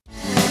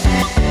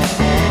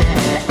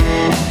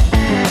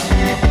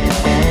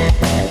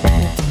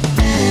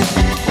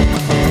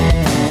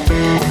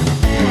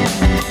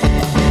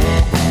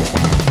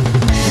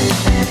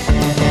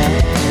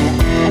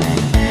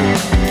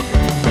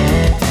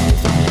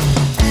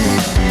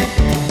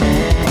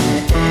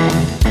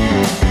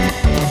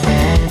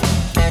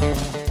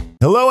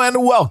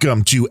and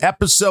welcome to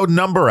episode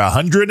number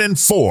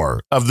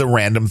 104 of the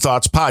Random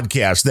Thoughts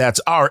Podcast.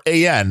 That's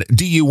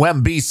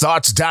RANDUMB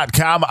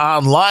Thoughts.com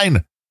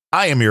online.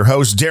 I am your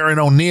host, Darren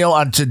O'Neill.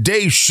 On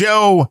today's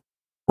show,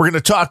 we're going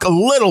to talk a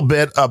little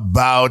bit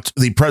about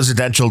the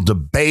presidential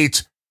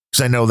debate,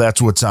 because I know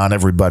that's what's on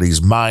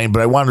everybody's mind,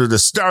 but I wanted to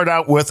start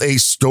out with a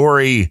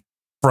story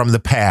from the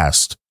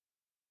past.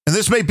 And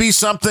this may be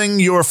something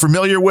you're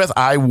familiar with.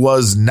 I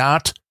was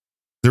not.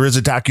 There is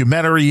a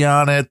documentary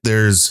on it.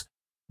 There's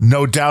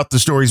no doubt the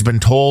story's been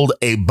told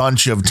a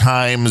bunch of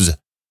times,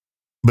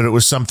 but it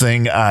was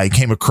something I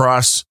came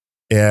across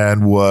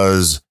and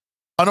was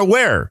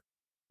unaware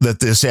that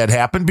this had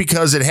happened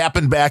because it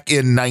happened back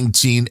in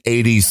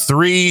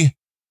 1983.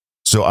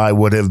 So I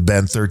would have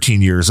been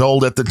 13 years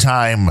old at the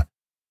time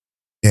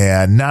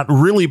and not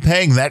really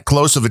paying that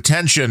close of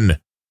attention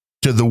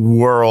to the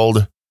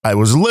world I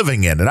was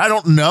living in. And I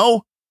don't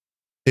know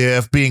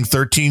if being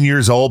 13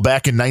 years old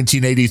back in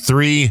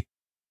 1983,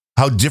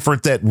 how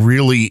different that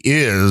really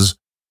is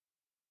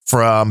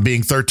from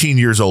being 13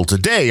 years old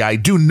today. I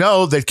do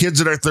know that kids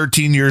that are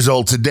 13 years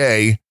old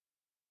today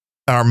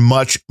are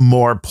much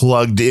more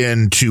plugged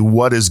into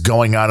what is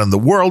going on in the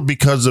world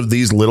because of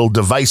these little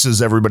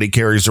devices everybody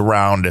carries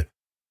around,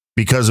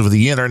 because of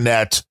the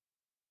internet,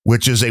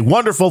 which is a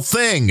wonderful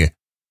thing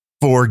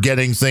for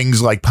getting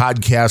things like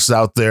podcasts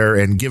out there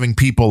and giving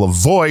people a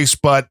voice.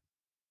 But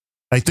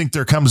I think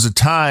there comes a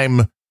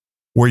time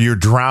where you're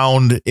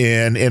drowned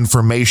in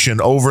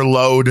information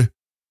overload,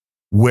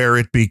 where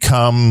it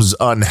becomes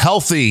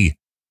unhealthy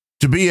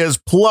to be as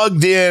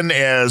plugged in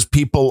as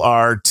people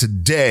are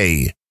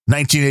today.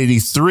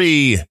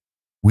 1983,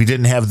 we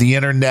didn't have the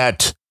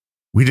internet.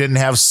 We didn't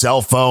have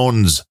cell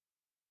phones.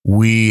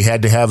 We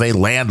had to have a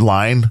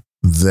landline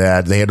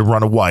that they had to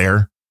run a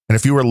wire. And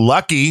if you were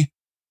lucky,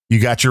 you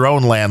got your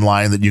own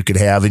landline that you could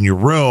have in your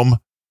room.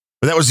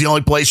 But that was the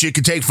only place you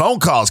could take phone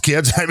calls,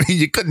 kids. I mean,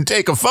 you couldn't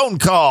take a phone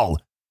call.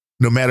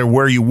 No matter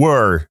where you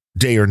were,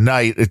 day or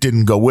night, it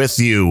didn't go with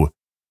you.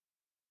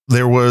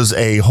 There was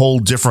a whole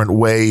different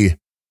way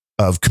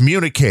of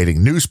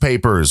communicating.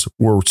 Newspapers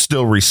were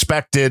still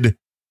respected.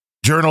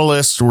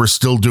 Journalists were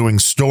still doing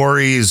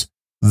stories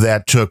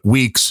that took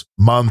weeks,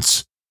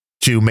 months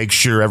to make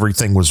sure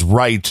everything was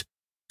right,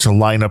 to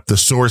line up the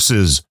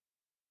sources.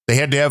 They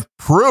had to have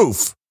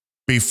proof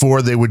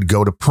before they would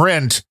go to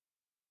print.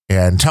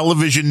 And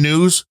television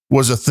news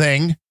was a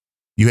thing.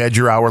 You had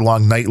your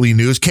hour-long nightly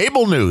news.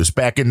 Cable news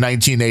back in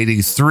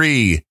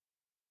 1983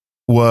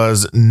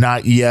 was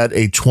not yet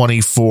a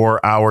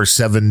 24-hour,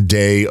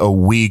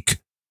 7-day-a-week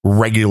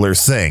regular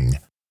thing.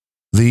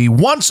 The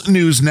once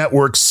news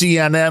network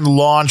CNN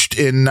launched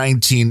in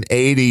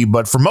 1980,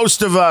 but for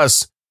most of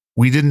us,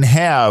 we didn't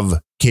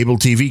have cable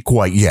TV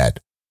quite yet.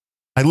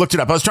 I looked it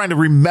up. I was trying to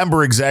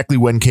remember exactly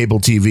when cable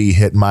TV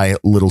hit my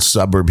little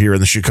suburb here in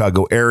the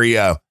Chicago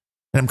area.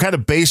 And I'm kind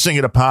of basing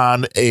it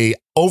upon a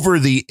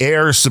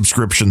over-the-air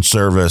subscription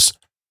service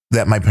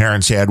that my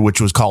parents had,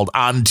 which was called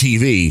On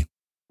TV,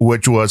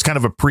 which was kind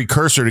of a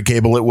precursor to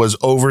cable. It was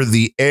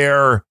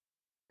over-the-air,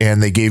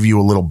 and they gave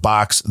you a little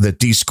box that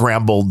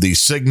descrambled the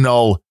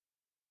signal,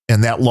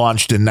 and that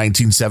launched in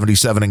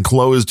 1977 and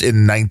closed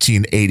in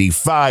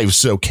 1985.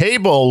 So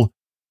cable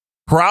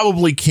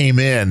probably came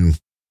in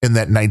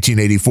that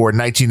 1984,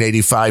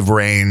 1985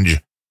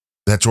 range.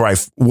 That's where I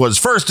was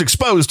first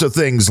exposed to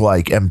things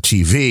like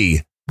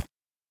MTV.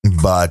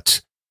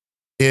 But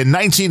in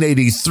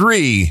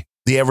 1983,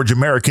 the average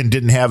American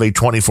didn't have a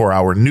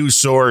 24-hour news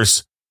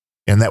source,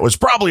 and that was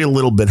probably a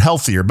little bit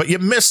healthier. But you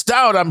missed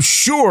out, I'm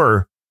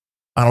sure,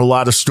 on a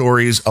lot of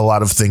stories, a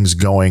lot of things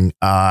going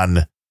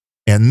on.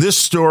 And this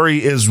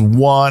story is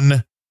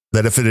one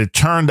that if it had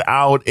turned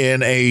out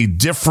in a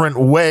different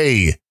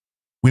way,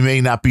 we may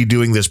not be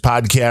doing this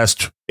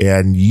podcast,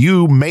 and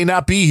you may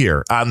not be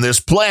here on this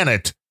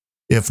planet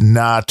if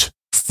not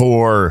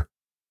for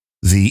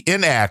the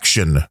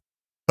inaction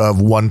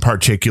of one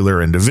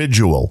particular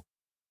individual.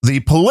 The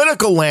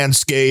political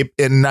landscape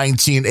in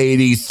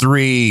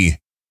 1983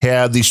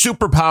 had the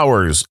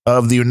superpowers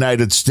of the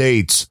United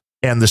States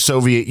and the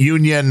Soviet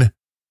Union,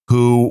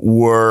 who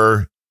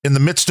were in the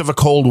midst of a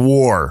Cold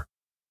War.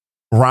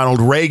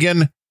 Ronald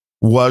Reagan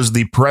was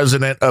the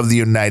president of the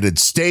United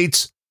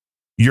States.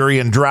 Yuri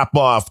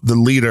Andropov, the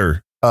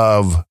leader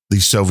of the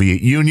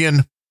Soviet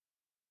Union.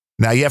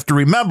 Now, you have to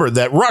remember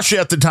that Russia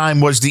at the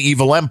time was the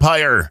evil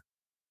empire.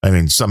 I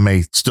mean, some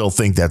may still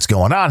think that's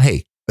going on.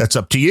 Hey, that's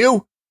up to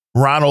you.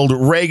 Ronald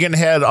Reagan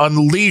had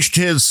unleashed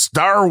his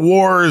Star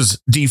Wars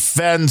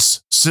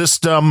defense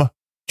system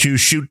to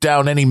shoot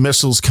down any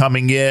missiles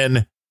coming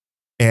in.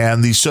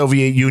 And the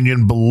Soviet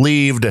Union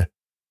believed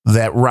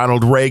that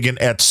Ronald Reagan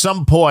at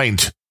some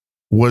point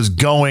was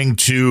going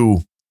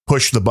to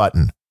push the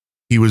button.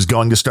 He was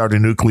going to start a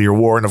nuclear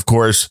war. And of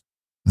course,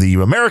 the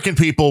American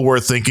people were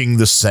thinking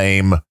the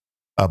same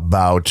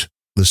about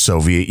the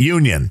Soviet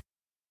Union.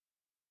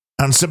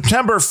 On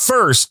September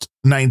 1st,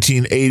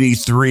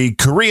 1983,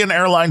 Korean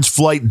Airlines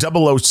Flight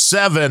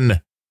 007,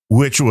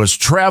 which was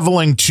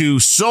traveling to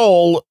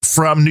Seoul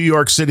from New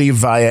York City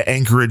via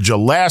Anchorage,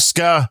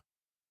 Alaska,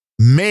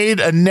 made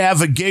a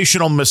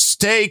navigational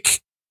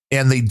mistake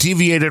and they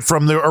deviated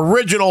from their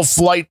original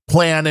flight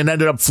plan and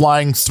ended up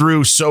flying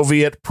through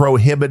Soviet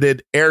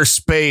prohibited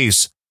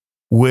airspace,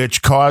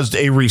 which caused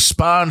a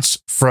response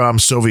from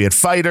Soviet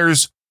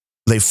fighters.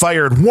 They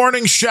fired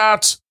warning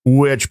shots,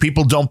 which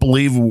people don't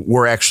believe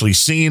were actually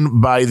seen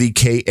by the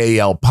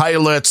KAL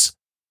pilots,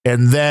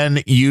 and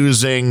then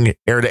using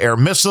air-to-air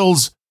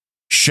missiles,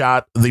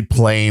 shot the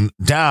plane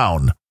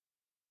down.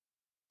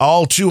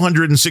 All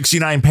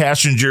 269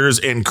 passengers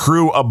and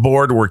crew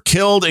aboard were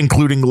killed,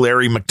 including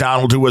Larry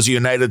McDonald, who was a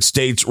United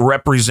States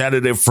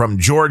representative from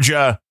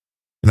Georgia.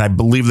 And I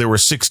believe there were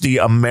 60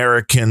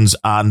 Americans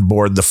on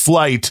board the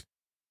flight.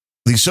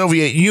 The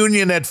Soviet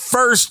Union at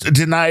first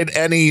denied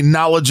any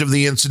knowledge of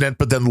the incident,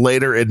 but then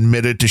later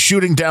admitted to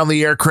shooting down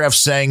the aircraft,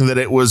 saying that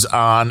it was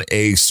on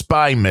a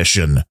spy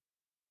mission.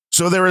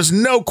 So there is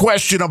no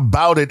question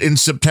about it. In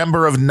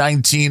September of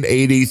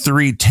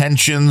 1983,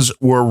 tensions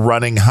were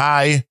running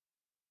high.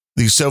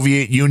 The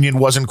Soviet Union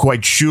wasn't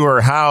quite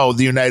sure how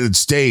the United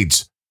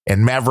States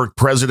and maverick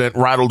President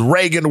Ronald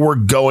Reagan were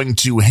going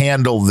to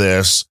handle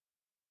this.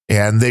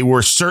 And they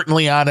were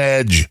certainly on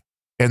edge,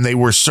 and they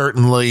were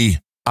certainly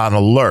on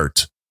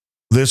alert.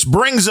 This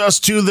brings us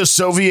to the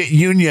Soviet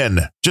Union,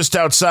 just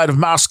outside of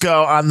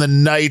Moscow on the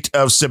night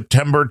of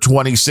September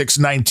 26,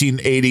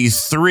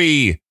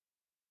 1983.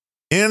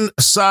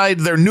 Inside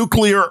their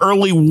nuclear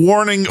early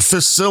warning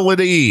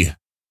facility,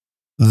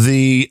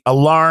 the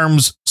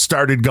alarms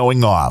started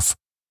going off.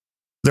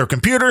 Their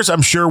computers,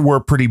 I'm sure, were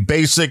pretty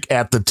basic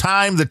at the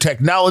time. The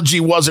technology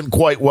wasn't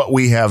quite what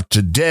we have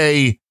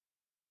today.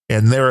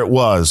 And there it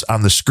was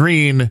on the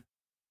screen,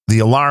 the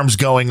alarms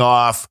going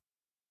off.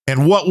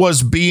 And what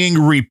was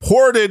being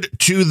reported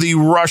to the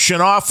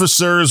Russian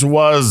officers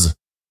was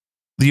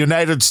the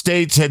United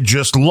States had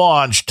just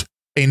launched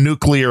a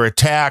nuclear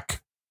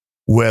attack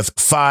with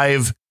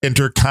 5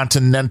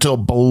 intercontinental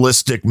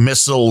ballistic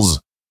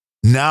missiles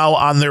now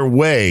on their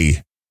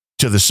way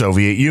to the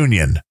Soviet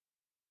Union.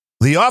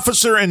 The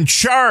officer in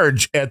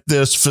charge at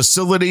this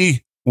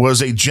facility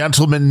was a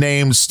gentleman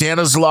named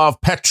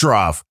Stanislav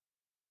Petrov.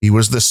 He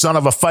was the son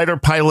of a fighter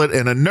pilot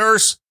and a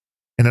nurse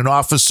and an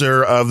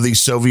officer of the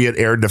Soviet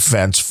Air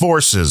Defense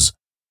Forces.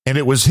 And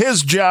it was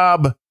his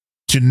job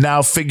to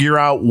now figure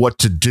out what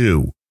to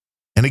do.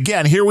 And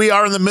again, here we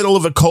are in the middle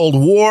of a Cold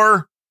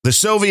War. The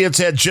Soviets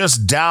had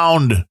just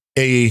downed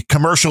a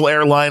commercial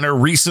airliner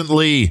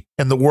recently,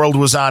 and the world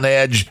was on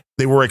edge.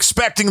 They were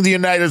expecting the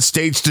United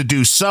States to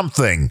do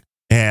something.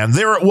 And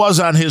there it was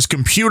on his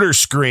computer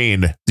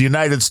screen. The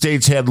United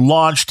States had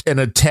launched an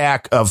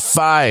attack of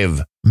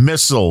 5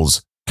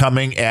 missiles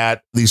coming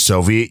at the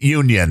Soviet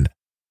Union.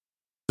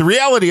 The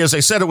reality, as I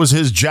said, it was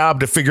his job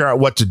to figure out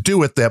what to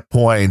do at that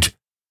point.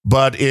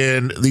 But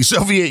in the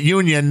Soviet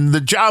Union,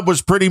 the job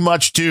was pretty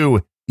much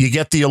you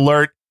get the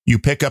alert, you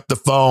pick up the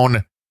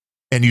phone,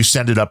 and you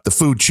send it up the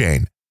food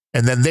chain.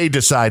 And then they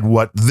decide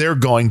what they're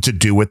going to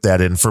do with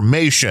that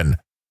information.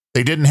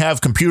 They didn't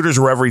have computers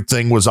where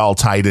everything was all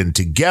tied in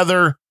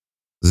together.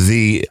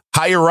 The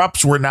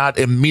higher-ups were not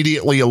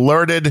immediately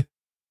alerted.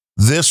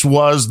 This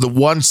was the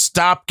one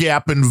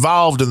stopgap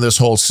involved in this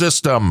whole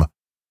system,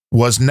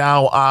 was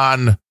now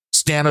on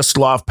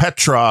Stanislav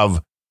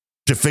Petrov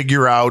to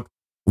figure out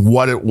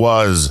what it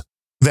was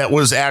that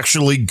was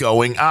actually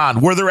going on.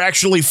 Were there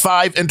actually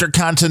 5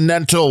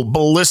 intercontinental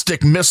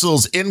ballistic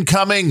missiles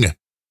incoming,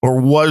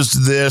 or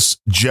was this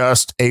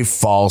just a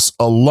false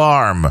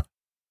alarm?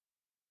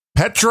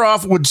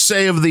 Petrov would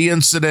say of the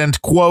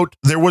incident, quote,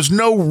 "There was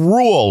no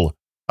rule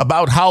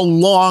about how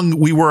long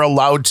we were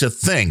allowed to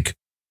think,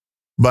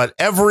 but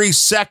every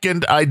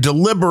second I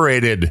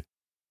deliberated,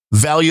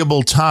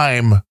 valuable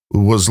time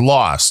was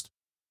lost."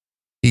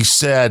 He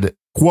said,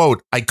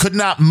 quote, "I could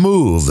not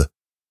move.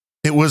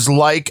 It was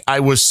like I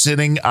was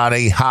sitting on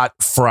a hot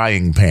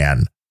frying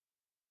pan.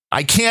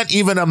 I can't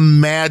even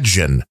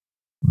imagine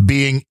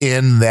being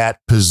in that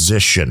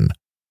position,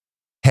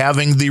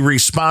 having the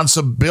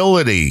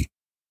responsibility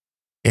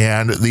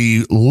and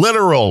the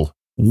literal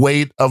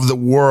weight of the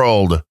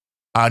world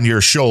on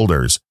your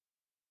shoulders."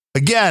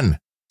 Again,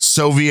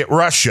 Soviet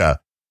Russia,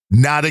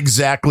 not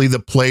exactly the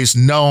place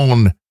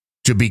known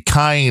to be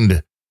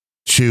kind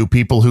to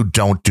people who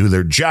don't do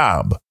their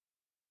job.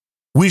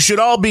 We should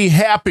all be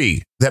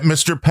happy that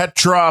Mr.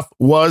 Petrov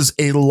was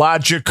a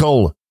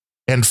logical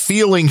and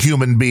feeling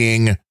human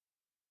being,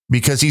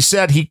 because he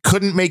said he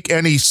couldn't make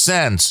any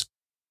sense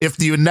if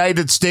the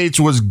United States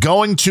was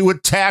going to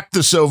attack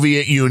the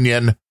Soviet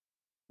Union,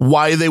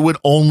 why they would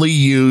only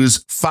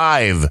use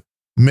 5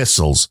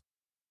 missiles.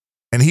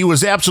 And he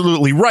was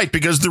absolutely right,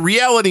 because the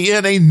reality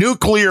in a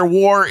nuclear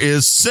war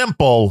is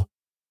simple.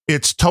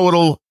 It's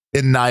total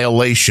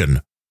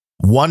annihilation.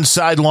 One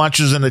side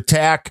launches an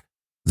attack,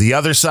 the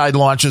other side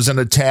launches an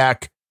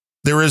attack.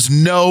 There is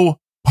no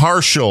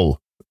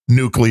partial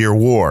nuclear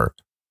war.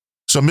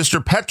 So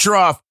Mr.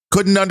 Petrov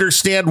couldn't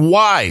understand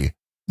why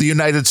the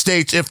United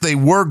States, if they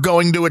were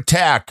going to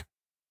attack,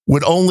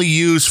 would only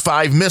use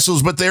 5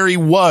 missiles. But there he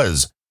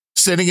was,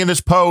 sitting in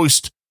his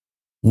post,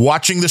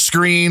 watching the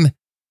screen,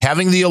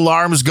 having the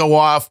alarms go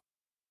off,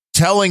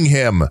 telling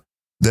him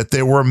that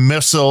there were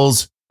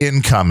missiles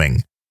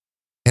incoming.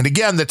 And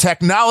again, the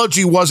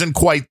technology wasn't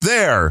quite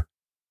there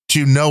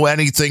to know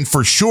anything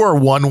for sure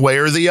one way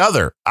or the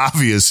other,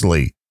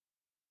 obviously.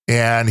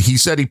 And he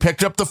said he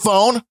picked up the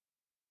phone.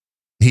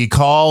 He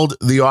called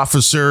the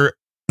officer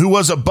who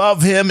was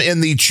above him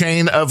in the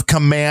chain of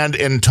command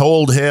and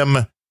told him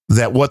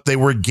that what they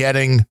were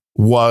getting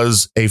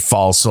was a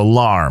false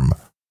alarm.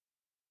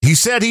 He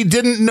said he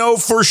didn't know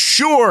for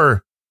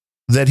sure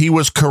that he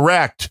was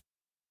correct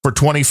for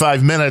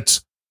 25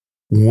 minutes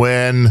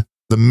when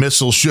the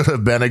missile should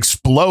have been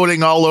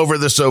exploding all over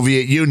the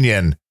Soviet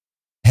Union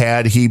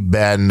had he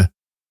been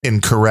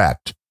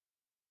incorrect.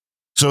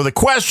 So the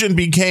question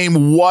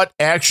became what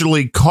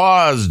actually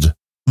caused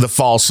the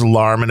false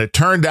alarm, and it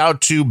turned out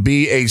to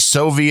be a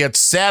Soviet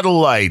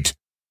satellite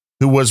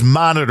who was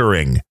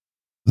monitoring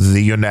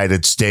the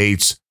United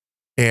States.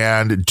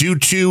 And due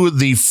to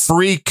the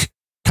freak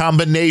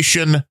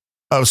combination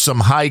of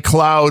some high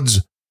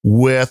clouds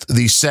with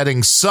the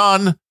setting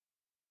sun,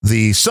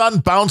 the sun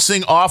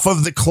bouncing off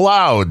of the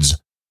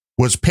clouds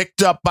was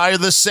picked up by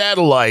the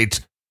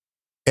satellite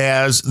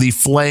as the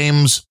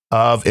flames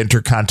of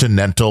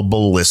intercontinental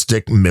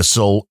ballistic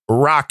missile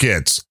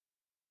rockets.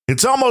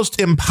 It's almost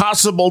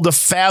impossible to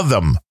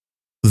fathom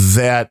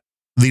that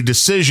the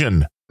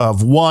decision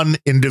of one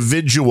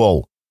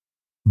individual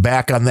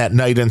back on that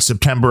night in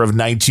September of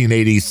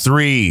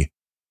 1983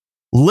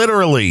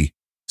 literally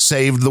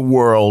saved the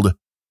world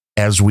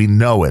as we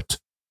know it.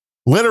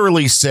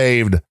 Literally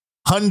saved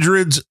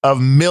hundreds of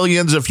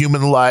millions of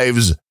human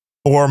lives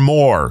or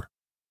more.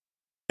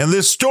 And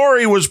this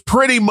story was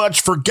pretty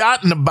much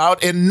forgotten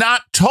about and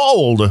not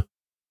told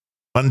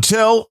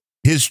until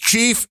his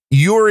chief,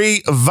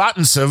 Yuri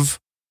Vontsev,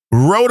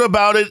 wrote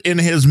about it in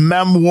his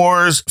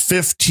memoirs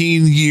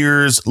 15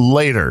 years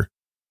later,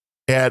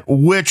 at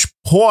which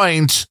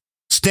point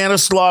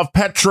Stanislav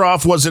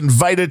Petrov was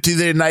invited to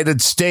the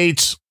United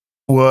States,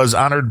 was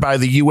honored by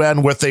the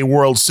UN with a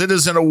World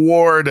Citizen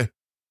Award,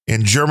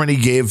 and Germany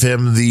gave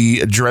him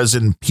the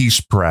Dresden Peace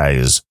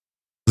Prize.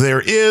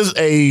 There is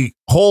a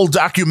whole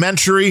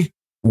documentary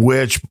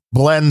which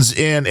blends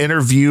in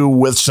interview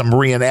with some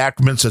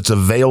reenactments. It's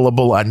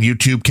available on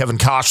YouTube. Kevin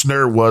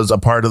Costner was a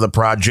part of the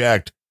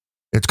project.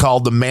 It's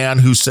called The Man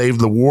Who Saved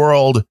the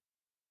World.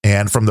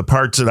 And from the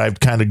parts that I've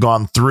kind of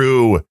gone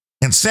through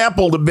and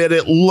sampled a bit,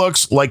 it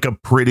looks like a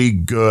pretty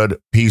good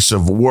piece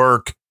of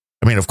work.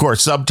 I mean, of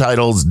course,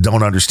 subtitles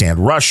don't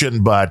understand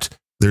Russian, but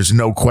there's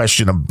no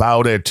question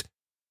about it.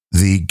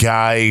 The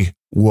guy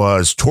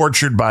was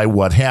tortured by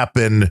what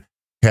happened,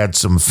 had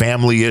some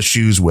family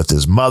issues with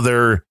his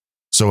mother.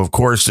 So, of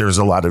course, there's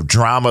a lot of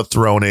drama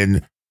thrown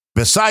in,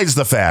 besides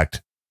the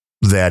fact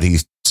that he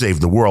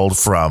saved the world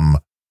from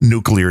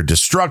nuclear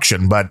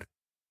destruction. But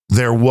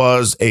there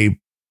was a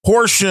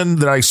portion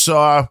that I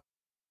saw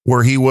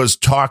where he was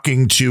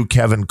talking to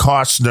Kevin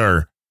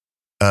Costner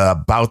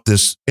about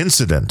this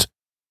incident.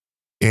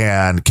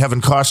 And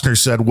Kevin Costner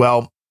said,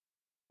 well,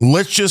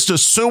 let's just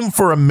assume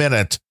for a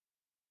minute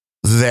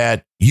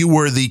that you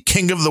were the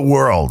king of the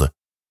world,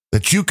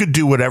 that you could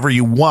do whatever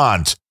you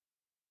want.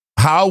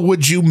 How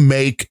would you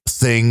make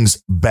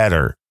things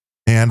better?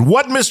 And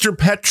what Mr.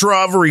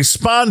 Petrov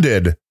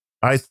responded,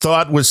 I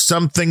thought was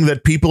something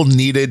that people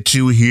needed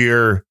to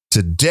hear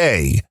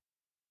today.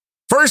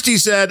 First, he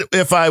said,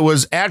 if I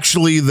was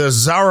actually the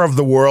czar of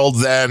the world,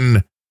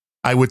 then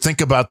I would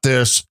think about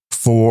this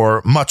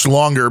for much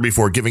longer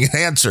before giving an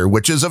answer,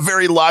 which is a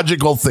very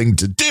logical thing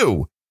to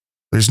do.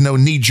 There's no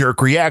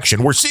knee-jerk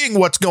reaction. We're seeing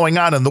what's going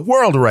on in the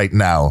world right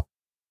now.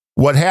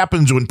 What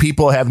happens when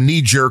people have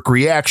knee-jerk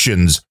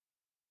reactions,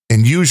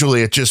 and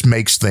usually it just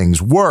makes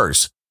things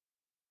worse.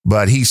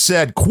 But he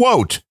said,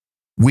 quote,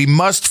 we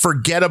must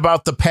forget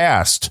about the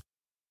past.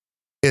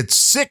 It's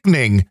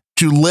sickening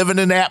to live in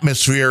an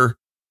atmosphere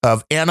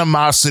of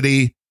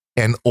animosity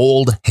and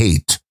old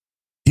hate.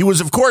 He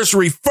was, of course,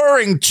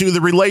 referring to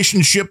the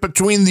relationship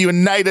between the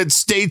United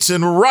States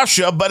and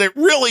Russia, but it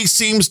really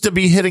seems to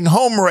be hitting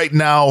home right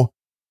now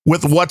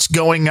with what's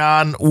going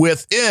on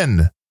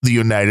within the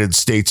United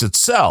States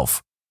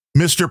itself.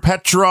 Mr.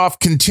 Petrov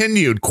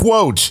continued,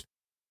 quote,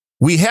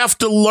 we have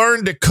to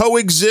learn to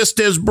coexist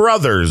as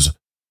brothers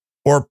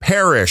or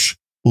perish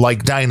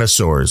like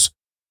dinosaurs.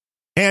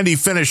 And he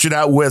finished it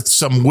out with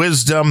some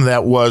wisdom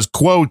that was,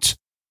 quote,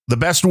 the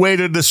best way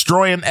to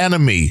destroy an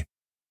enemy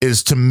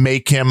is to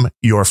make him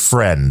your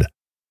friend.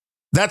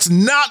 That's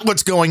not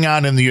what's going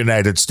on in the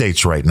United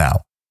States right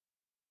now.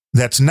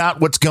 That's not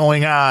what's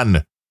going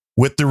on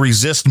with the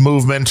resist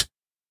movement.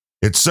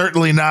 It's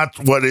certainly not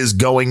what is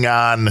going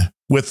on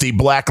with the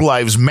Black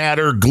Lives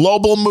Matter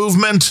global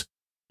movement.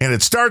 And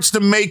it starts to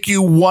make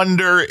you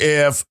wonder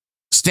if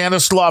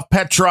Stanislav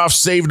Petrov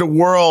saved a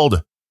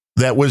world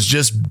that was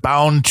just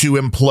bound to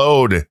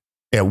implode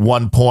at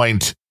one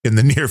point in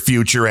the near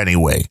future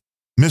anyway.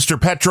 Mr.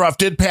 Petrov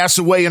did pass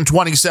away in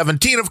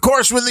 2017, of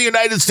course, when the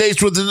United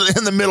States was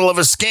in the middle of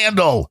a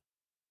scandal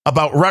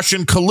about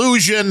Russian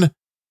collusion,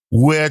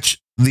 which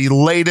the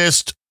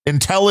latest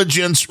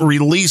intelligence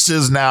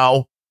releases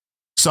now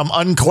some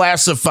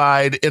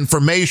unclassified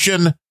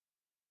information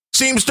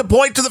seems to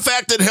point to the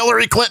fact that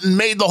Hillary Clinton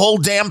made the whole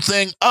damn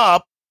thing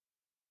up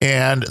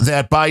and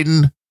that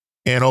Biden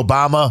and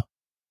Obama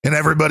and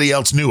everybody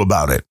else knew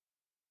about it.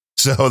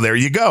 So there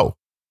you go.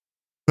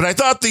 But I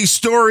thought the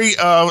story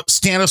of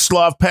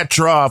Stanislav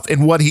Petrov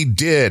and what he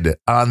did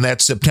on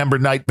that September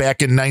night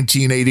back in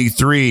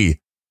 1983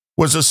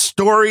 was a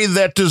story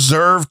that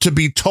deserved to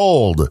be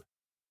told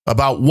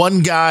about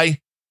one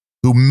guy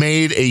who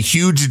made a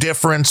huge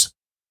difference,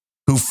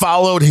 who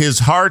followed his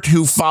heart,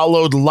 who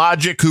followed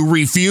logic, who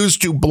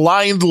refused to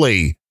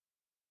blindly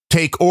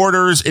take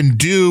orders and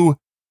do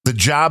the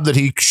job that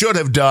he should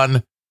have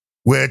done,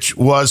 which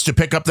was to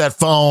pick up that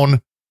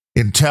phone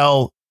and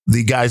tell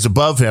the guys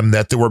above him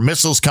that there were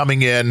missiles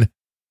coming in,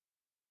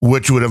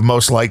 which would have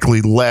most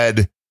likely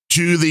led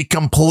to the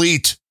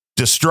complete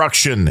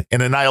destruction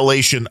and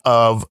annihilation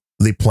of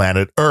the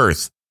planet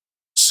Earth.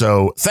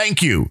 So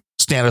thank you,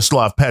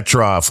 Stanislav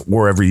Petrov,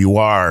 wherever you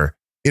are.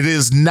 It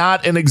is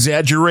not an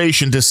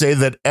exaggeration to say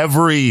that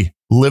every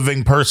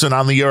living person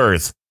on the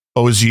earth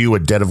owes you a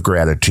debt of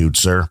gratitude,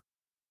 sir.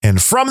 And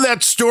from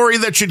that story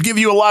that should give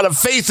you a lot of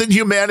faith in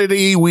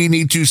humanity, we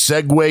need to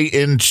segue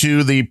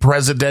into the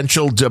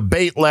presidential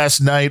debate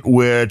last night,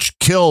 which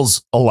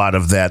kills a lot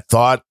of that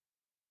thought,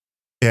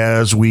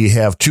 as we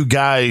have two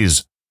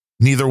guys.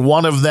 Neither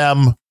one of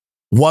them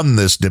won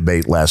this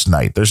debate last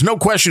night. There's no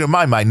question in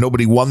my mind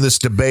nobody won this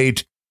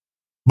debate.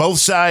 Both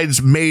sides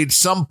made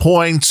some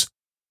points,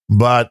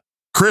 but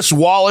Chris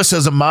Wallace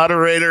as a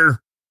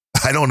moderator,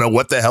 I don't know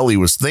what the hell he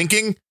was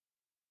thinking.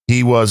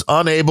 He was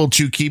unable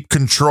to keep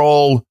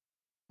control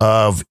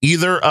of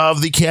either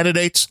of the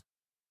candidates.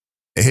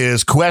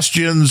 His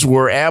questions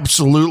were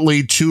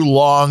absolutely too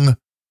long,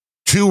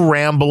 too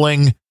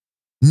rambling,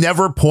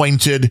 never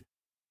pointed.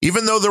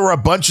 Even though there were a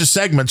bunch of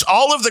segments,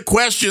 all of the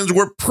questions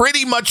were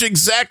pretty much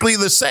exactly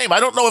the same. I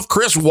don't know if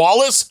Chris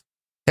Wallace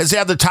has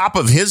had the top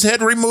of his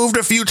head removed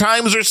a few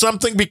times or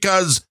something,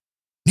 because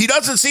he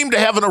doesn't seem to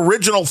have an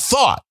original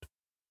thought.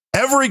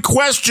 Every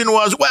question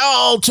was,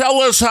 well, tell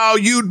us how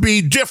you'd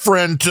be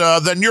different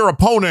than your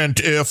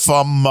opponent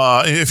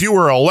if you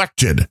were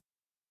elected.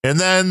 And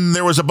then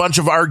there was a bunch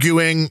of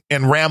arguing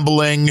and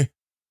rambling.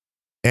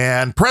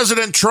 And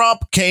President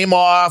Trump came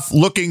off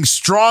looking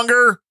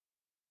stronger,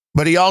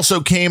 but he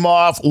also came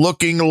off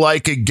looking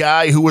like a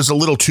guy who was a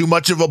little too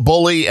much of a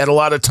bully at a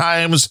lot of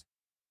times,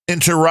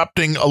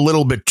 interrupting a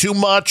little bit too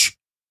much,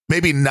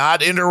 maybe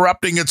not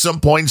interrupting at some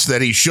points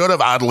that he should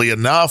have, oddly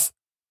enough.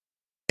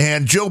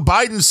 And Joe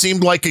Biden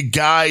seemed like a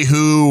guy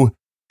who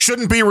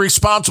shouldn't be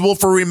responsible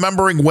for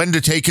remembering when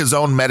to take his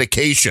own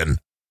medication.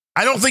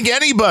 I don't think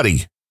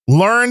anybody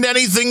learned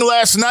anything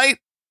last night,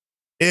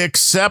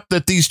 except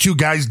that these two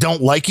guys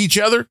don't like each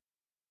other.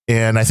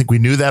 And I think we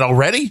knew that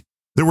already.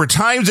 There were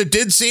times it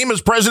did seem,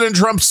 as President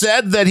Trump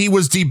said, that he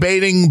was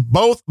debating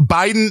both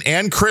Biden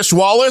and Chris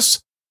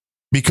Wallace,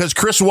 because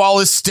Chris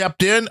Wallace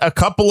stepped in a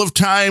couple of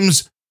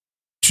times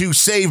to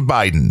save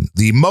Biden.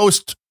 The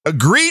most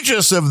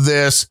egregious of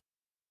this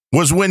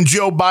was when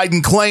Joe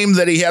Biden claimed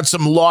that he had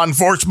some law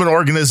enforcement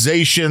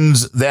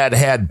organizations that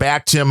had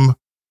backed him.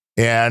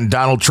 And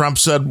Donald Trump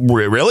said,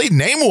 really?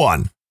 Name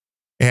one.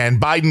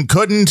 And Biden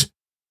couldn't.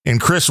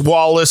 And Chris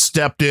Wallace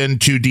stepped in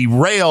to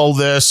derail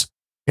this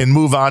and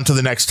move on to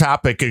the next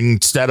topic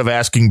instead of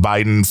asking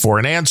Biden for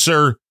an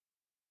answer,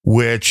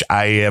 which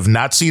I have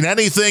not seen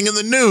anything in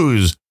the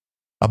news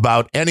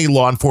about any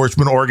law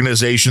enforcement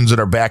organizations that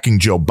are backing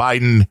Joe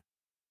Biden.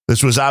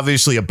 This was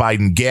obviously a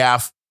Biden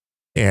gaffe,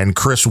 and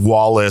Chris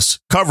Wallace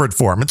covered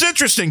for him. It's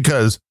interesting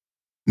because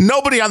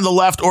nobody on the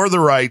left or the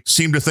right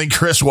seemed to think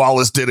Chris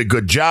Wallace did a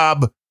good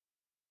job.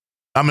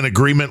 I'm in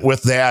agreement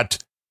with that.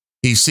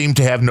 He seemed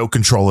to have no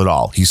control at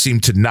all. He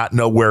seemed to not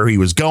know where he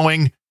was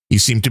going. He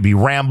seemed to be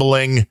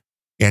rambling,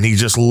 and he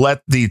just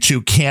let the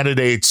two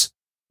candidates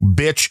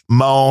bitch,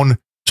 moan,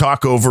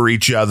 talk over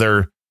each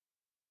other.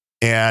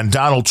 And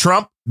Donald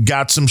Trump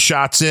got some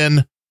shots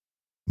in.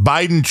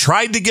 Biden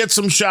tried to get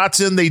some shots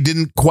in. They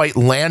didn't quite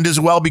land as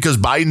well because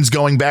Biden's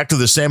going back to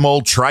the same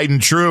old tried and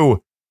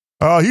true.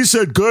 He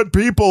said good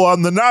people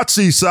on the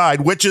Nazi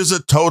side, which is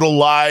a total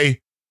lie.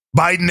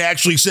 Biden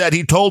actually said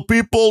he told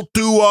people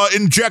to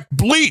inject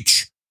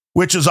bleach,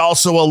 which is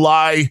also a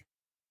lie.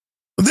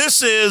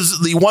 This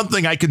is the one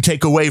thing I can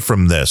take away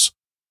from this,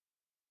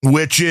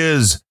 which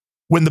is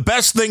when the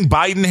best thing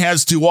Biden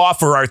has to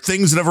offer are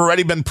things that have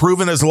already been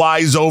proven as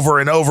lies over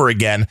and over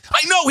again.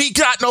 I know he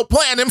got no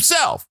plan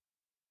himself.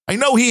 I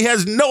know he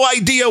has no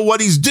idea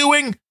what he's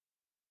doing.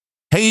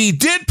 He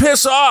did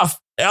piss off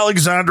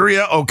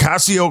Alexandria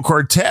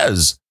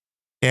Ocasio-Cortez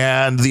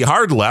and the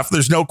hard left.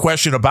 There's no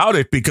question about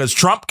it, because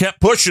Trump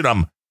kept pushing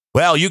him.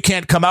 Well, you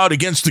can't come out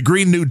against the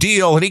Green New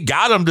Deal. And he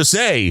got him to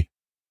say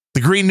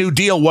the Green New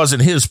Deal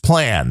wasn't his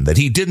plan, that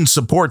he didn't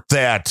support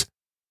that.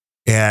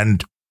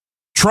 And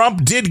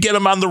Trump did get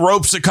him on the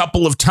ropes a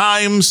couple of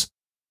times.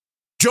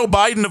 Joe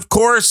Biden, of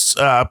course,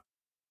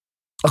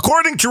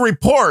 according to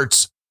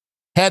reports,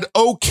 had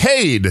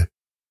okayed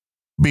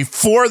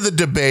before the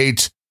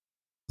debate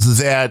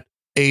that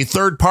a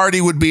third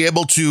party would be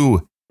able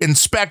to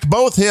inspect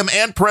both him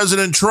and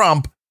President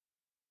Trump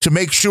to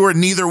make sure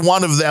neither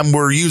one of them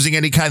were using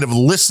any kind of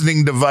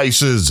listening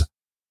devices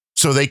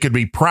so they could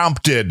be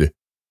prompted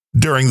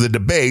during the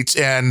debates.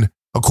 And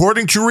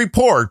according to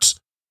reports,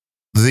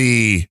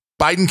 the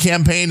Biden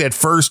campaign at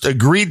first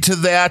agreed to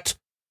that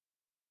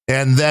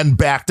and then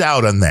backed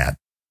out on that.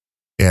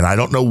 And I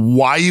don't know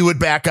why you would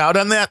back out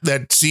on that.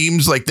 That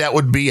seems like that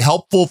would be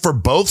helpful for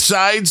both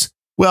sides.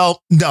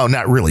 Well, no,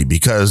 not really,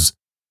 because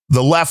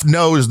the left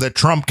knows that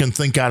Trump can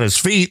think on his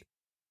feet.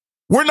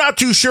 We're not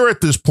too sure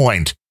at this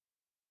point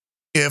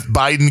if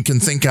Biden can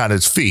think on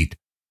his feet.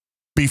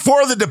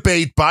 Before the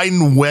debate,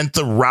 Biden went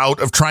the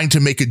route of trying to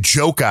make a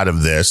joke out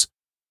of this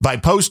by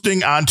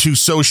posting onto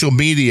social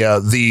media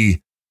the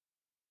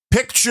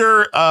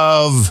picture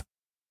of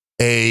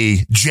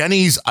a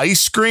Jenny's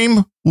ice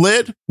cream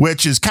lid,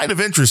 which is kind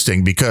of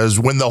interesting because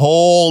when the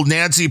whole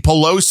Nancy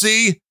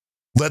Pelosi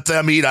let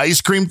them eat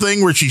ice cream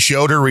thing where she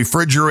showed her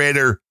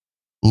refrigerator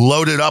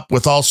loaded up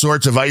with all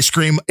sorts of ice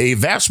cream, a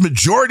vast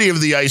majority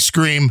of the ice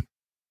cream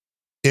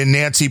in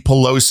Nancy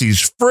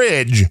Pelosi's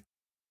fridge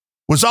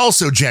was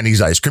also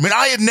Jenny's ice cream. And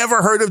I had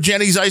never heard of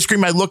Jenny's ice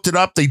cream. I looked it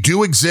up. They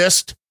do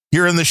exist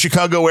here in the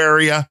Chicago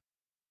area.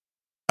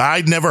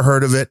 I'd never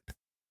heard of it.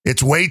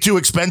 It's way too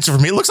expensive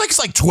for me. It looks like it's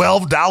like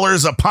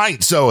 $12 a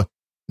pint. So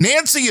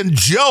Nancy and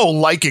Joe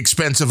like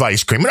expensive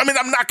ice cream. I mean,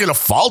 I'm not going to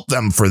fault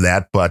them for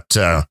that, but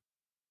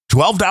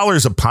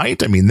 $12 a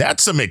pint? I mean,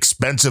 that's some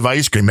expensive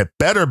ice cream. It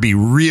better be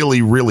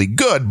really, really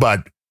good.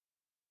 But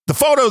the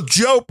photo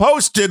Joe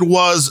posted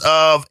was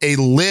of a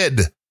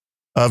lid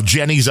of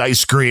Jenny's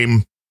ice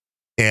cream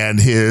and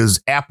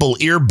his Apple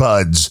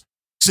earbuds,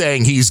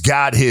 saying he's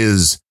got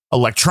his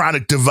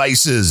electronic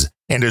devices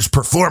and his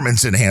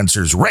performance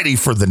enhancers ready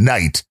for the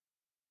night.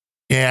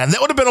 And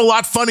that would have been a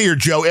lot funnier,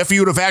 Joe, if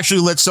you would have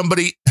actually let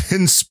somebody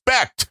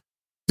inspect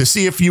to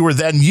see if you were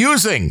then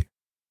using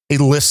a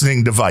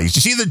listening device.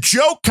 You see, the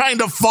joke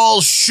kind of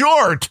falls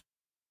short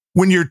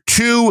when you're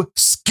too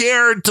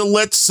scared to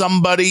let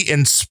somebody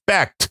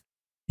inspect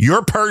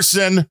your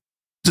person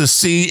to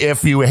see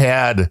if you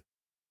had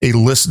a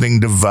listening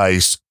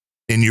device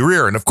in your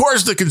ear. And of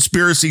course, the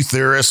conspiracy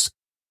theorists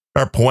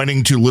are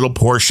pointing to little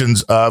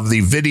portions of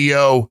the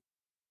video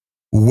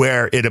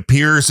where it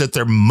appears that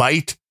there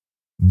might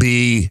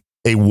be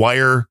a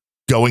wire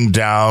going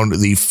down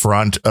the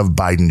front of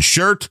Biden's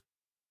shirt.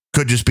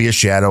 Could just be a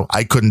shadow.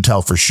 I couldn't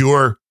tell for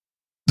sure.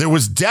 There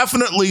was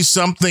definitely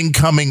something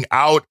coming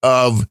out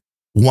of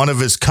one of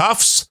his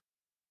cuffs,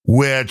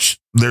 which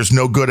there's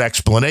no good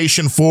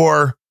explanation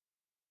for.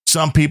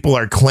 Some people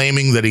are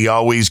claiming that he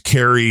always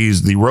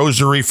carries the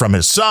rosary from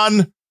his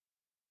son,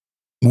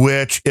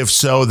 which, if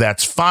so,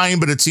 that's fine.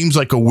 But it seems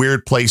like a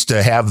weird place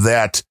to have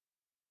that,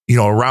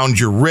 around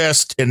your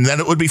wrist. And then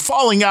it would be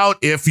falling out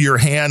if your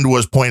hand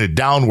was pointed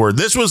downward.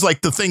 This was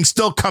like the thing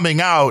still coming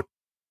out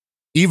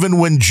even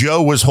when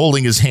Joe was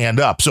holding his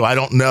hand up. So I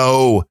don't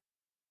know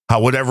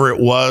how whatever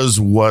it was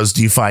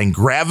defying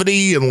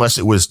gravity unless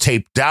it was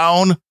taped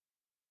down.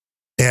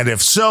 And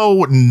if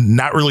so,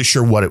 not really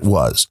sure what it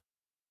was.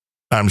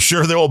 I'm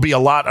sure there will be a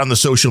lot on the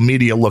social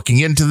media looking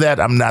into that.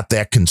 I'm not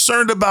that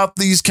concerned about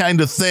these kind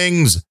of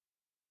things.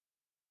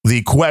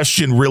 The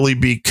question really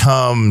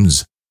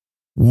becomes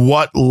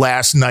what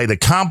last night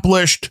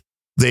accomplished.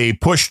 They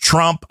pushed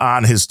Trump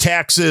on his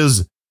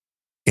taxes,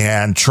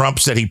 and Trump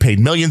said he paid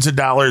millions of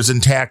dollars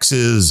in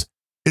taxes.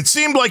 It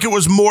seemed like it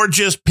was more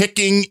just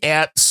picking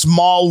at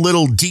small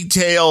little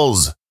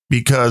details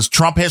because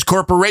Trump has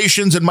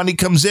corporations and money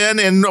comes in.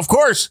 And of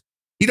course,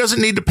 he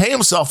doesn't need to pay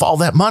himself all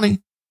that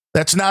money.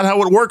 That's not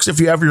how it works if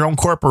you have your own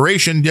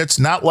corporation. It's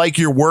not like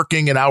you're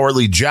working an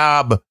hourly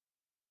job.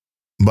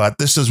 But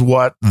this is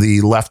what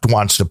the left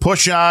wants to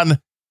push on.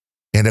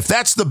 And if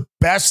that's the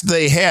best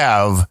they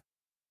have,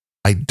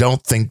 I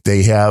don't think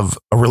they have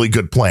a really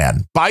good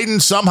plan.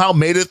 Biden somehow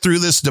made it through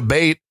this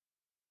debate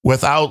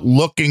without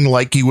looking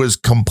like he was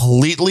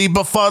completely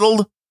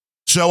befuddled.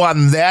 So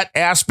on that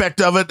aspect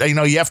of it,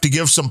 you have to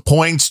give some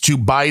points to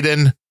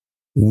Biden.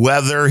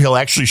 Whether he'll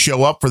actually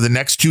show up for the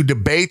next two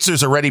debates,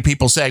 there's already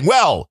people saying,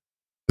 well,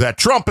 that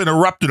Trump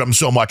interrupted him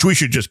so much, we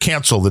should just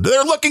cancel it.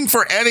 They're looking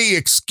for any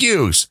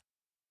excuse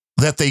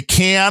that they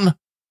can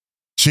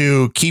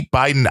to keep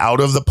Biden out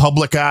of the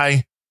public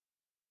eye.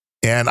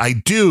 And I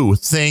do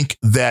think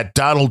that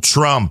Donald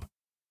Trump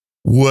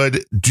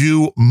would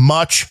do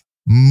much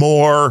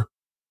more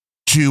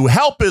to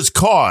help his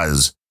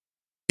cause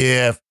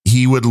if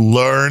he would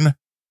learn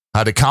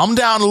how to calm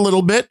down a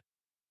little bit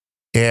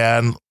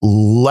and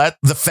let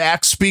the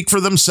facts speak for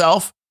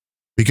themselves.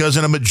 Because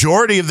in a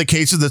majority of the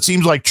cases, it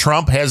seems like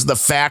Trump has the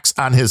facts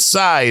on his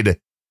side.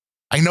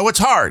 I know it's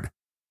hard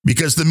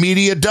because the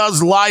media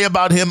does lie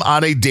about him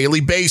on a daily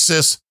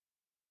basis.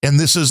 And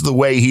this is the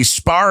way he's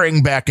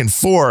sparring back and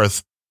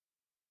forth.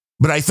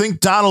 But I think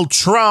Donald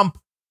Trump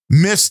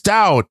missed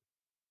out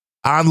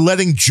on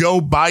letting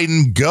Joe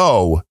Biden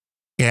go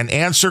and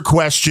answer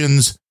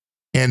questions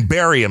and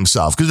bury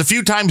himself. Because a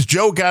few times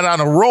Joe got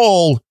on a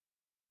roll,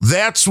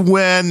 that's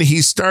when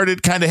he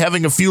started kind of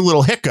having a few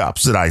little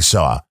hiccups that I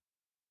saw.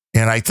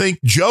 And I think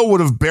Joe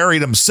would have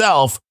buried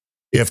himself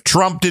if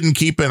Trump didn't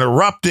keep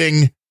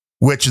interrupting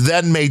which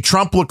then made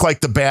Trump look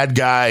like the bad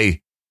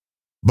guy.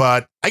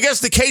 But I guess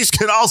the case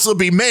can also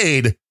be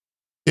made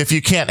if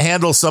you can't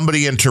handle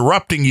somebody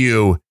interrupting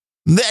you,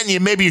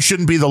 then maybe you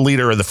shouldn't be the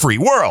leader of the free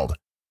world.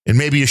 And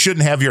maybe you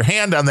shouldn't have your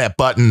hand on that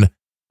button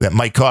that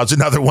might cause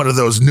another one of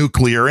those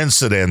nuclear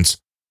incidents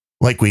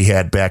like we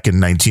had back in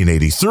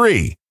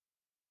 1983.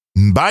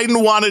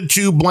 Biden wanted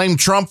to blame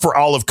Trump for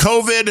all of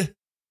COVID.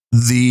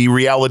 The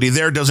reality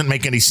there doesn't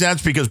make any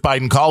sense because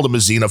Biden called him a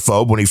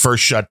xenophobe when he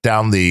first shut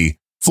down the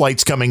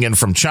flights coming in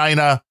from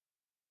China.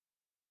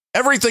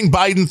 Everything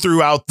Biden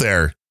threw out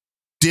there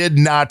did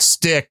not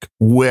stick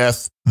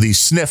with the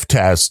sniff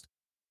test,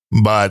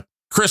 but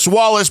Chris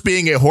Wallace,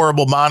 being a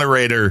horrible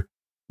moderator,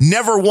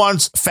 never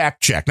once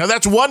fact checked. Now,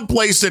 that's one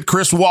place that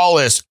Chris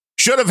Wallace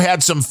should have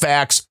had some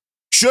facts,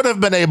 should have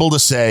been able to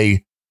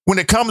say, when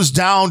it comes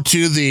down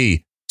to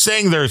the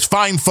saying there's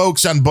fine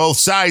folks on both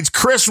sides,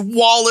 Chris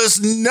Wallace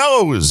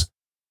knows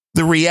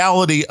the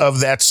reality of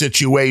that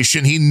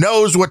situation. He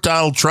knows what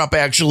Donald Trump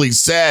actually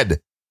said,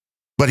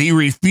 but he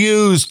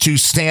refused to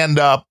stand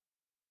up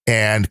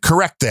and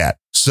correct that.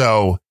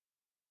 So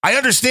I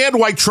understand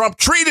why Trump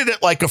treated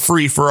it like a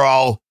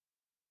free-for-all,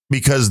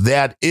 because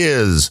that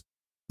is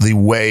the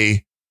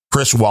way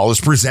Chris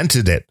Wallace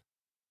presented it.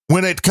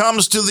 When it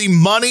comes to the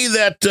money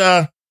that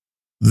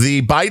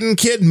the Biden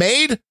kid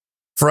made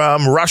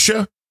from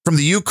Russia, from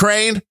the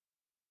Ukraine,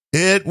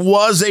 it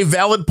was a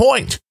valid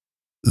point.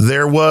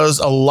 There was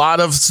a lot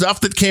of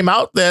stuff that came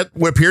out that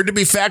appeared to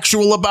be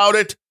factual about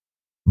it.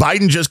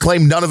 Biden just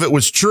claimed none of it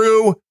was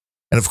true.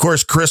 And of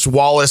course, Chris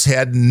Wallace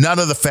had none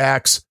of the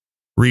facts,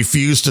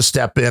 refused to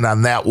step in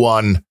on that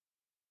one.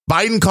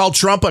 Biden called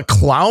Trump a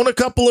clown a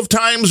couple of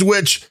times,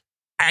 which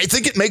I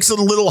think it makes it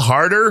a little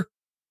harder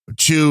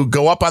to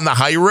go up on the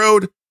high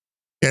road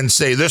and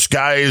say, this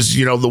guy is,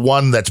 the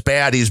one that's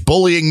bad. He's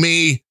bullying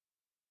me.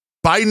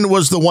 Biden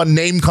was the one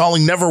name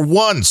calling. Never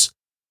once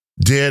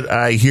did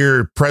I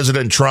hear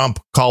President Trump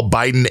call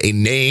Biden a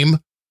name.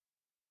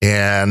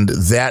 And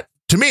that,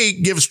 to me,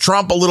 gives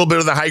Trump a little bit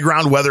of the high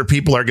ground, whether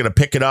people are going to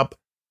pick it up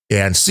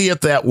and see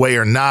it that way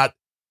or not.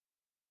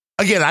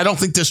 Again, I don't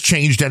think this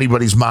changed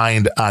anybody's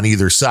mind on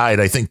either side.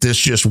 I think this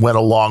just went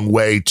a long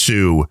way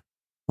to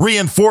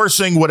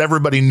reinforcing what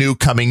everybody knew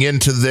coming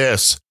into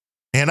this.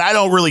 And I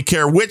don't really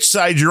care which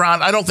side you're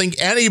on. I don't think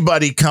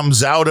anybody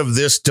comes out of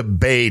this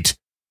debate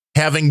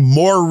having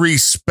more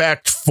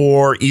respect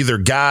for either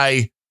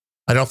guy.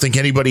 I don't think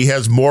anybody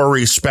has more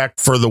respect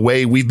for the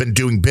way we've been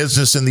doing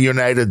business in the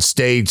United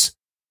States.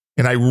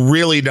 And I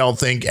really don't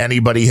think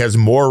anybody has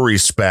more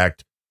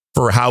respect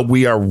for how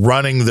we are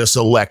running this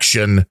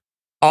election.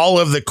 All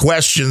of the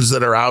questions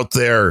that are out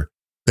there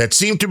that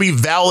seem to be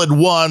valid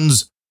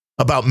ones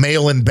about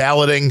mail-in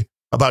balloting,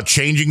 about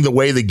changing the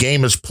way the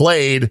game is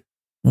played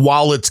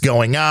while it's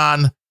going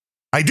on.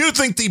 I do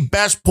think the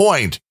best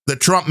point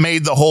that Trump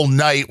made the whole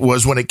night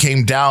was when it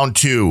came down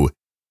to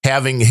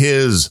having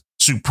his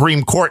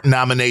Supreme Court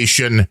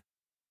nomination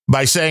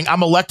by saying,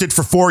 I'm elected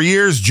for 4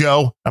 years,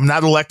 Joe. I'm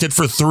not elected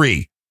for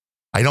 3.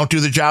 I don't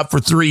do the job for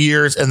 3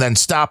 years and then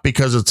stop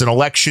because it's an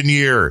election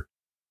year.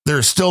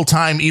 There's still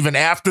time even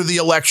after the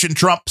election,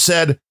 Trump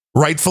said,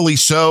 rightfully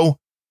so.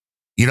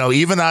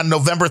 Even on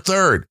November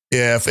 3rd,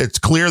 if it's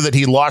clear that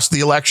he lost the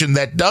election,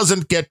 that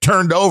doesn't get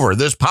turned over.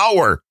 This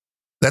power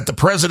that the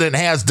president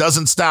has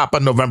doesn't stop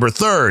on November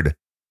 3rd.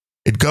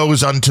 It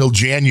goes until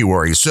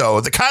January.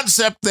 So the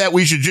concept that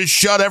we should just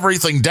shut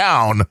everything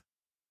down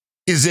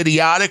is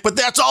idiotic, but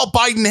that's all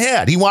Biden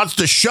had. He wants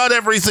to shut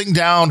everything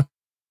down.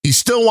 He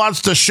still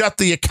wants to shut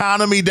the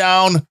economy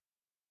down.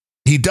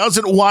 He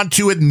doesn't want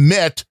to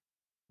admit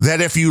that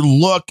if you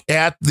look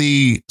at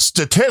the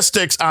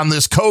statistics on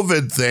this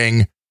COVID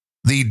thing,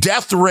 the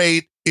death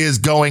rate is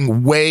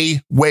going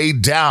way, way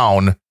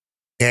down.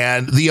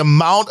 And the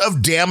amount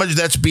of damage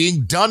that's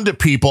being done to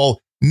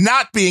people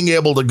not being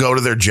able to go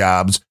to their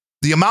jobs,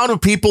 the amount of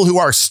people who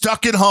are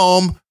stuck at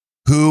home,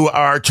 who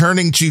are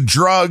turning to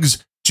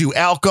drugs, to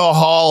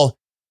alcohol,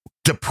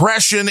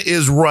 depression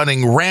is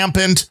running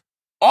rampant.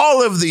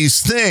 All of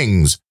these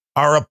things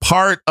are a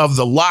part of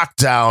the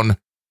lockdown.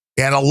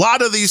 And a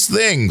lot of these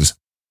things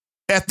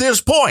at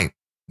this point,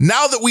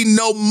 now that we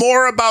know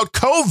more about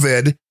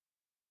COVID,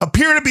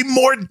 appear to be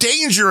more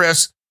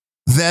dangerous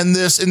than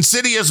this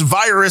insidious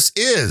virus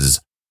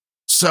is.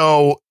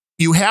 So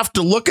you have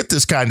to look at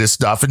this kind of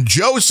stuff. And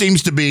Joe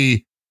seems to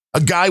be a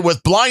guy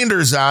with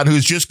blinders on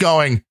who's just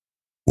going,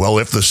 well,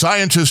 if the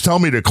scientists tell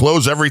me to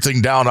close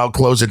everything down, I'll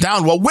close it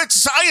down. Well, which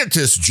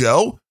scientists,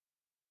 Joe?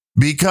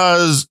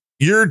 Because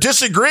you're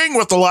disagreeing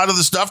with a lot of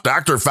the stuff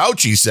Dr.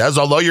 Fauci says,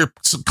 although you're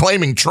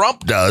claiming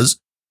Trump does.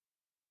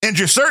 And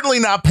you're certainly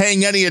not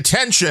paying any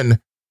attention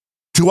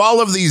to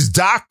all of these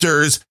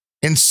doctors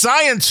and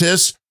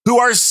scientists who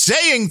are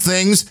saying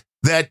things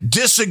that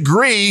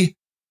disagree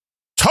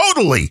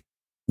totally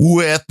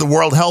with the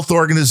World Health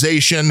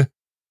Organization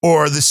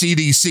or the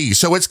CDC.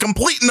 So it's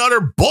complete and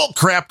utter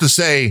bullcrap to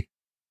say,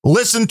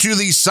 listen to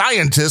these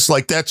scientists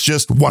like that's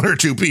just one or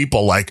two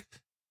people. Like,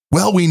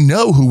 well, we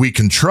know who we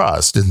can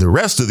trust and the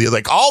rest of the,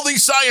 like all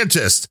these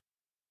scientists.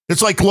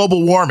 It's like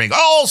global warming.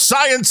 All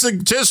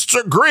scientists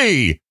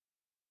agree.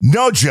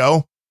 No,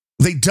 Joe,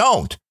 they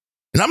don't.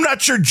 And I'm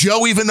not sure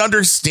Joe even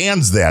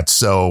understands that.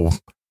 So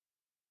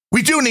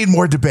we do need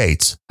more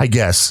debates, I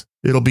guess.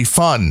 It'll be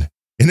fun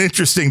and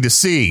interesting to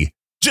see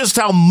just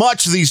how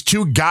much these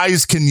two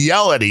guys can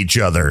yell at each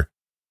other.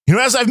 You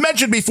know, as I've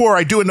mentioned before,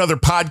 I do another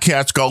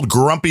podcast called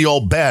Grumpy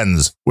Old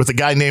Ben's with a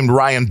guy named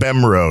Ryan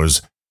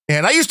Bemrose.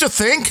 And I used to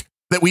think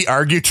that we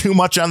argue too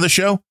much on the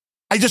show.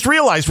 I just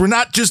realized we're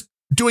not just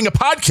doing a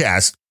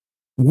podcast.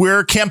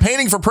 We're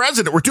campaigning for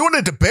president. We're doing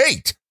a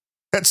debate.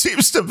 That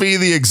seems to be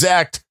the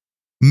exact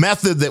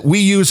method that we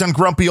use on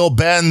Grumpy Old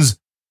Ben's.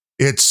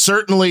 It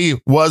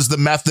certainly was the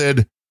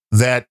method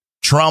that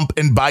Trump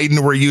and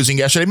Biden were using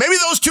yesterday. Maybe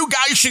those two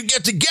guys should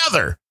get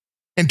together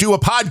and do a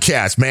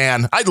podcast,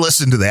 man. I'd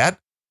listen to that.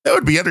 That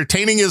would be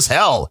entertaining as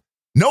hell.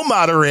 No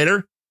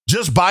moderator,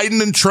 just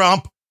Biden and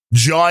Trump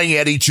jawing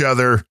at each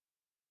other.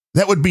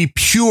 That would be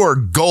pure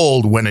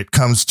gold when it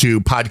comes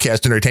to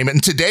podcast entertainment.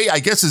 And today, I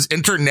guess, is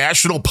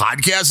International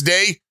Podcast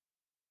Day.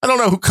 I don't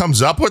know who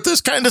comes up with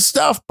this kind of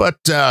stuff, but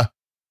go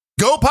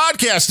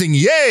podcasting.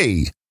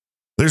 Yay.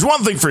 There's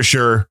one thing for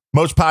sure.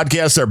 Most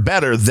podcasts are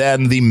better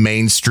than the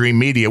mainstream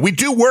media. We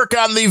do work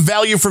on the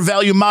value for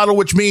value model,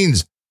 which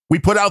means we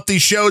put out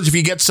these shows. If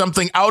you get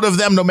something out of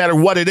them, no matter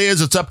what it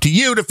is, it's up to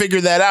you to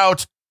figure that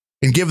out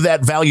and give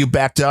that value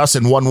back to us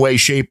in one way,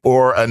 shape,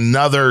 or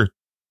another.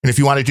 And if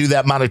you want to do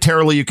that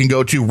monetarily, you can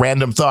go to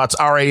Random Thoughts,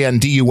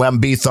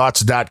 RANDUMB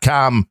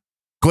Thoughts.com.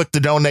 Click the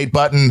donate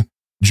button.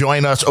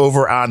 Join us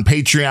over on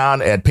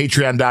Patreon at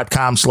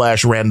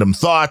patreon.com/Random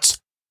Thoughts.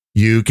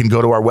 You can go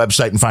to our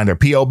website and find our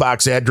P.O.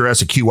 Box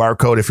address, a QR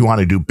code if you want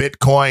to do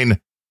Bitcoin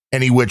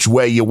any which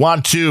way you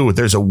want to.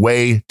 There's a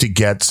way to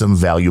get some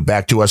value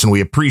back to us. And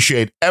we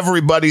appreciate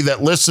everybody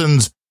that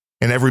listens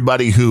and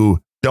everybody who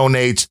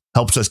donates,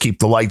 helps us keep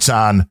the lights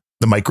on,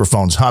 the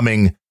microphones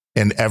humming,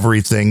 and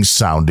everything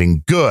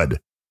sounding good.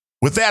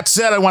 With that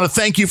said, I want to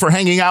thank you for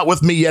hanging out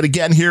with me yet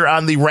again here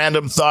on the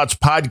Random Thoughts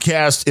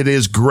podcast. It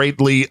is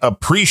greatly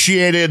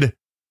appreciated.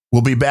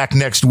 We'll be back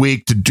next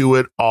week to do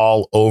it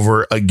all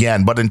over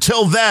again. But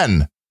until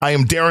then, I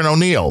am Darren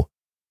O'Neill.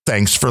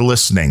 Thanks for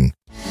listening.